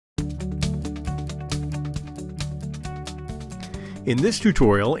In this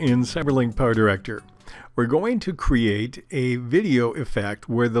tutorial in Cyberlink PowerDirector, we're going to create a video effect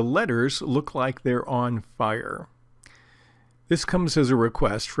where the letters look like they're on fire. This comes as a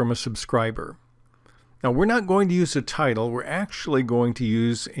request from a subscriber. Now, we're not going to use a title, we're actually going to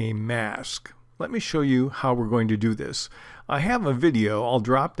use a mask. Let me show you how we're going to do this. I have a video. I'll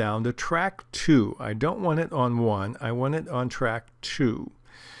drop down to track 2. I don't want it on 1, I want it on track 2.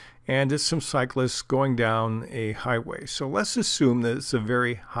 And it's some cyclists going down a highway. So let's assume that it's a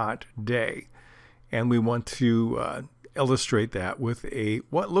very hot day. And we want to illustrate that with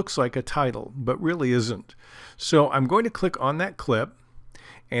what looks like a title, but really isn't. So I'm going to click on that clip.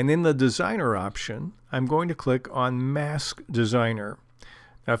 And in the designer option, I'm going to click on Mask Designer.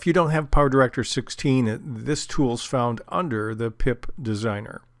 Now, if you don't have PowerDirector 16, this tool is found under the pip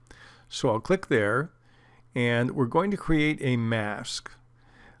designer. So I'll click there, and we're going to create a mask.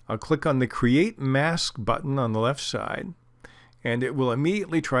 I'll click on the Create Mask button on the left side, and it will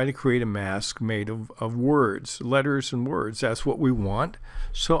immediately try to create a mask made of words, letters and words. That's what we want.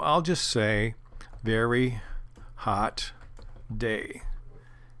 So I'll just say, very hot day.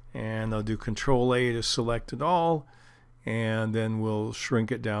 And I'll do Control A to select it all, and then we'll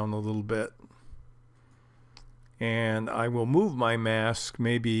shrink it down a little bit. And I will move my mask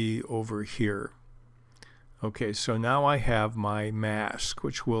maybe over here. Okay, so now I have my mask,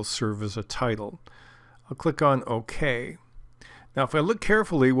 which will serve as a title. I'll click on OK. Now, if I look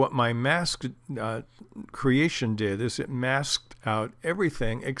carefully, what my mask creation did is it masked out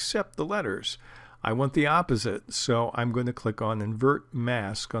everything except the letters. I want the opposite, so I'm going to click on Invert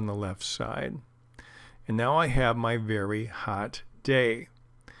Mask on the left side. And now I have my very hot day.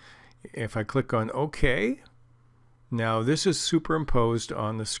 If I click on OK, now this is superimposed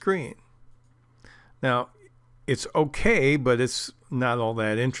on the screen. Now, it's okay, but it's not all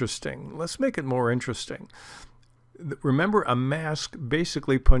that interesting. Let's make it more interesting. Remember, a mask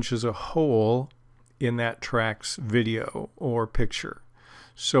basically punches a hole in that track's video or picture.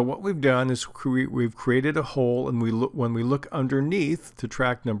 So what we've done is we've created a hole, and when we look underneath to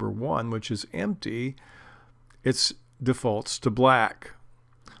track number 1, which is empty, it defaults to black.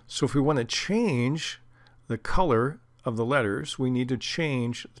 So if we want to change the color of the letters, we need to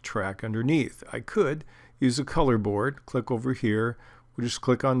change the track underneath. I could use a color board, click over here, we'll just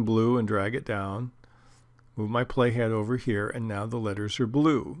click on blue and drag it down, move my playhead over here, and now the letters are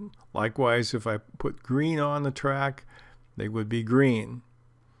blue. Likewise, if I put green on the track, they would be green.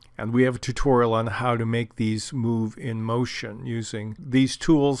 And we have a tutorial on how to make these move in motion using these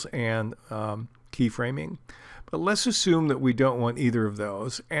tools and keyframing. But let's assume that we don't want either of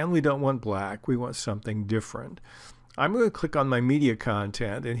those, and we don't want black, we want something different. I'm going to click on my media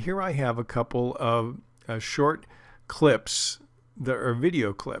content, and here I have a couple of short clips that are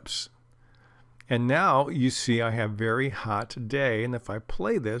video clips. And now you see I have very hot day, and if I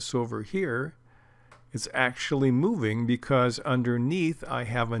play this over here, it's actually moving because underneath I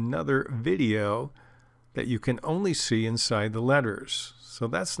have another video that you can only see inside the letters. So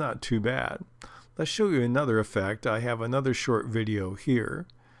that's not too bad. Let's show you another effect. I have another short video here,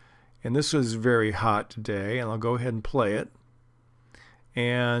 and this is very hot today, and I'll go ahead and play it.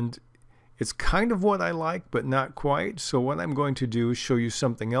 And it's kind of what I like, but not quite. So what I'm going to do is show you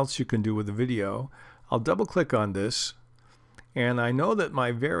something else you can do with the video. I'll double click on this, and I know that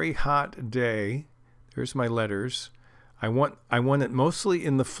my very hot day, there's my letters, I want it mostly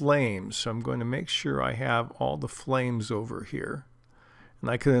in the flames, so I'm going to make sure I have all the flames over here. And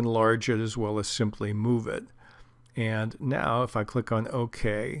I can enlarge it as well as simply move it. And now if I click on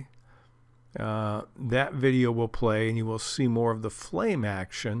OK, that video will play, and you will see more of the flame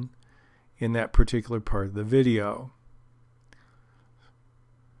action in that particular part of the video.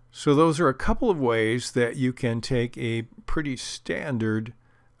 So those are a couple of ways that you can take a pretty standard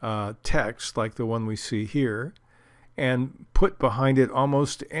text like the one we see here and put behind it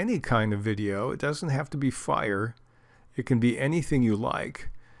almost any kind of video. It doesn't have to be fire. It can be anything you like.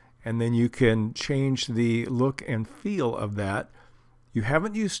 And then you can change the look and feel of that. You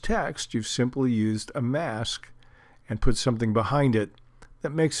haven't used text, you've simply used a mask and put something behind it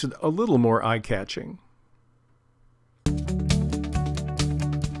that makes it a little more eye-catching.